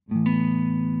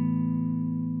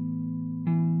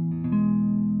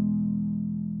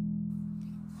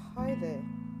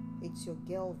It's your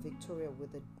girl Victoria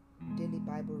with the daily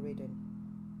Bible reading.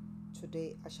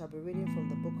 Today I shall be reading from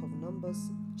the book of Numbers,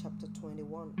 chapter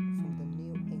 21, from the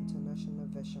New International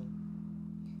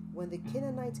Version. When the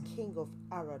Canaanite king of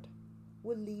Arad,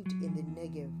 who lived in the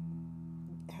Negev,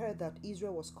 heard that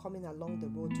Israel was coming along the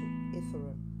road to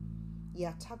Ithran, he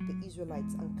attacked the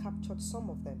Israelites and captured some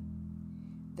of them.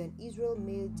 Then Israel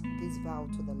made this vow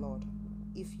to the Lord: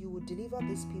 if you would deliver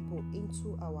these people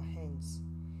into our hands,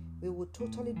 we would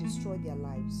totally destroy their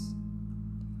lives.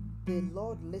 The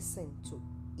Lord listened to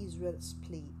Israel's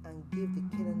plea and gave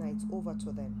the Canaanites over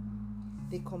to them.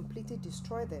 They completely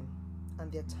destroyed them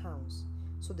and their towns,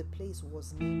 so the place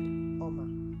was named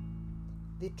Omah.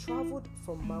 They traveled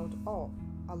from Mount Or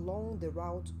along the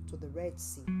route to the Red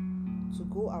Sea to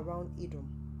go around Edom.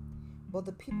 But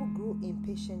the people grew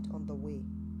impatient on the way.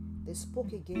 They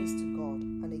spoke against God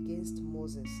and against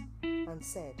Moses and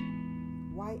said,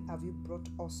 "Why have you brought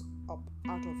us up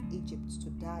out of Egypt to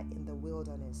die in the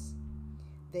wilderness?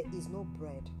 There is no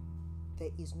bread,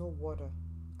 there is no water,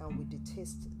 and we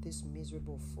detest this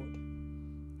miserable food."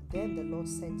 Then the Lord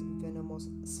sent venomous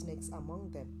snakes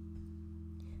among them.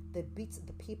 They bit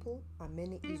the people, and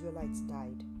many Israelites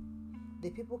died.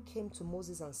 The people came to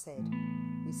Moses and said,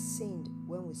 "We sinned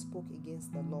when we spoke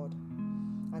against the Lord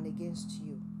and against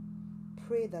you.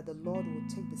 Pray that the Lord will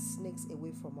take the snakes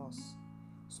away from us."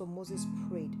 So Moses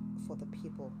prayed for the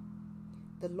people.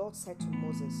 The Lord said to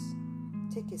Moses,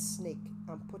 "Take a snake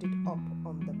and put it up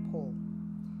on the pole.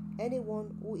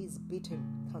 Anyone who is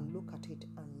bitten can look at it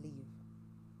and live."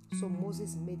 So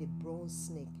Moses made a bronze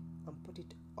snake and put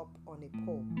it up on a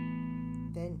pole.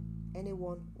 Then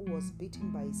anyone who was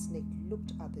bitten by a snake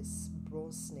looked at this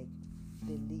bronze snake.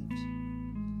 They lived.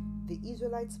 The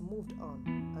Israelites moved on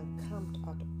and camped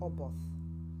at Oboth.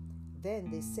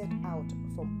 Then they set out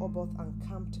from Oboth and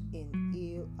camped in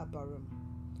El Abarim,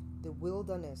 the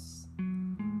wilderness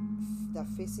that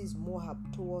faces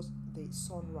Moab towards the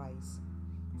sunrise.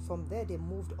 From there they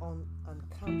moved on and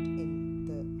camped in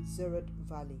the Zered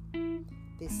Valley.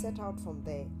 They set out from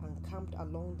there and camped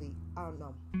along the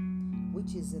Arnon,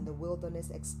 which is in the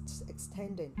wilderness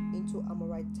extending into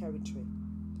Amorite territory.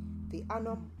 The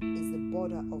Arnon is the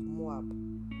border of Moab,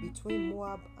 between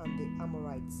Moab and the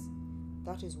Amorites.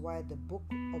 That is why the book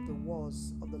of the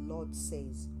wars of the Lord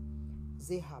says,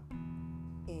 "Zehab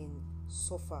in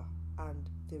Sophah and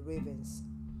the ravens,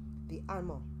 the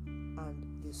Arnon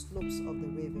and the slopes of the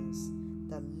ravens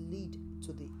that lead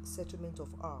to the settlement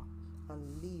of Ar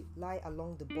and lie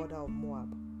along the border of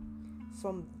Moab."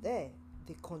 From there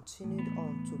they continued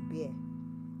on to Beer,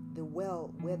 the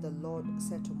well where the Lord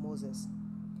said to Moses,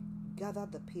 "Gather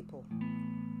the people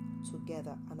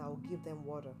together and I will give them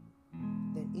water."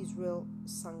 Then Israel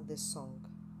sang this song: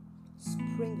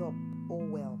 "Spring up, O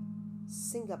well,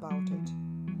 sing about it,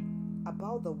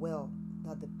 about the well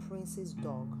that the princes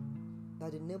dug,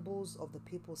 that the nobles of the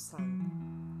people sang,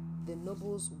 the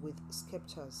nobles with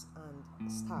scepters and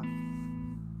staff."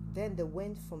 Then they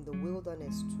went from the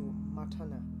wilderness to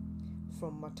Matana,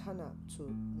 from Matana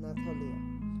to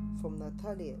Natalia, from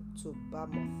Natalia to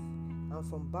Bamoth, and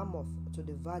from Bamoth to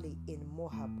the valley in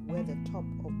Moab, where the top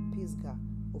of Pisgah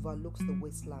overlooks the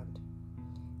wasteland.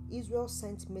 Israel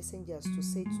sent messengers to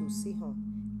say to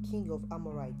Sihon, king of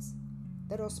Amorites,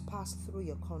 "Let us pass through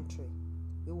your country.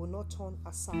 We will not turn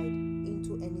aside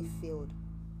into any field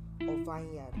or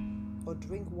vineyard, or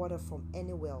drink water from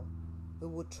any well. We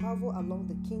will travel along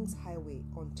the king's highway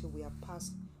until we have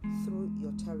passed through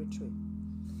your territory."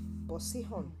 But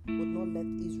Sihon would not let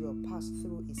Israel pass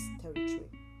through his territory.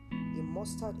 He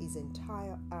mustered his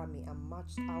entire army and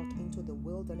marched out into the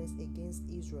wilderness against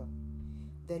Israel.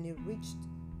 Then he reached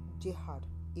Jihad.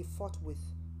 He fought with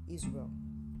Israel.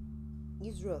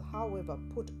 Israel, however,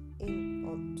 put in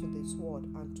onto the sword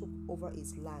and took over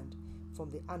his land from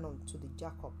the Arnon to the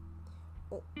Jacob,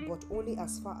 but only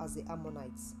as far as the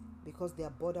Ammonites, because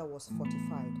their border was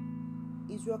fortified.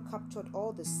 Israel captured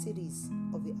all the cities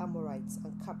of the Amorites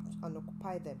and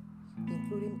occupied them,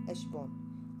 including Heshbon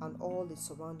and all the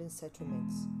surrounding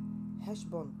settlements.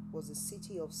 Heshbon was the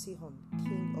city of Sihon,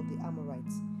 king of the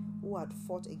Amorites, who had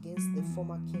fought against the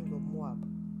former king of Moab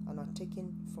and had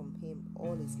taken from him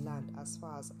all his land as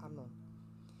far as Arnon.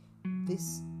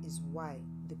 This is why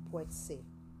the poets say,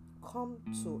 "Come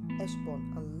to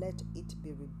Heshbon and let it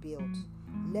be rebuilt.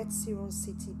 Let Sihon's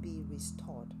city be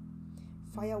restored."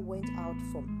 Fire went out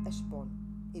from Heshbon,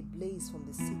 a blaze from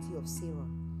the city of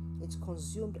Sihon. It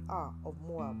consumed Ar of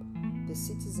Moab, the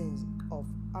citizens of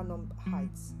Arnon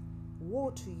Heights.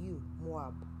 Woe to you,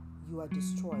 Moab! You are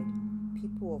destroyed,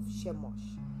 people of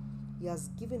Shemosh. He has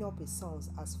given up his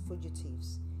sons as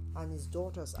fugitives, and his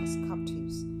daughters as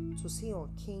captives to Sihon,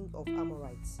 king of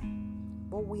Amorites.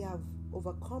 But we have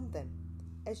overcome them.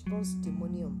 Heshbon's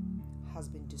demonium has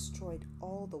been destroyed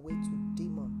all the way to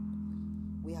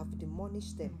Dimon. We have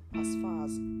demolished them as far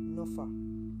as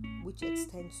Nophah, which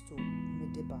extends to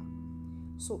Medeba.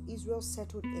 So Israel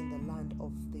settled in the land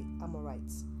of the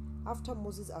Amorites. After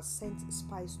Moses had sent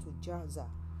spies to Jazer,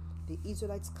 the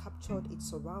Israelites captured its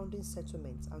surrounding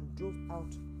settlements and drove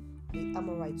out the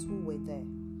Amorites who were there.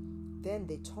 Then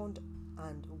they turned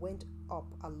and went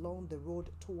up along the road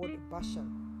toward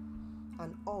Bashan.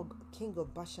 And Og, king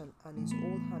of Bashan, and his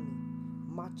whole army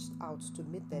marched out to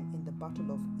meet them in the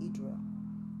battle of Edrei.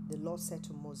 The Lord said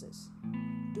to Moses,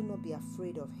 "Do not be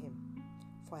afraid of him,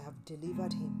 for I have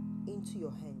delivered him into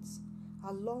your hands,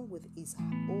 along with his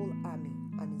whole army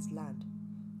and his land.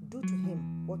 Do to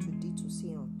him what you did to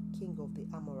Sihon, king of the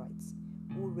Amorites,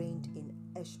 who reigned in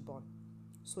Heshbon."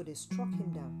 So they struck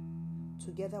him down,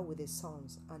 together with his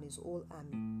sons and his whole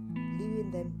army,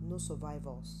 leaving them no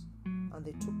survivors, and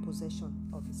they took possession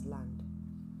of his land.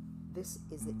 This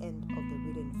is the end of the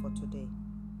reading for today.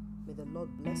 May the Lord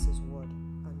bless his word,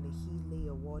 and may he lay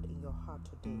a word in your heart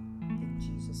today. In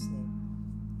Jesus' name.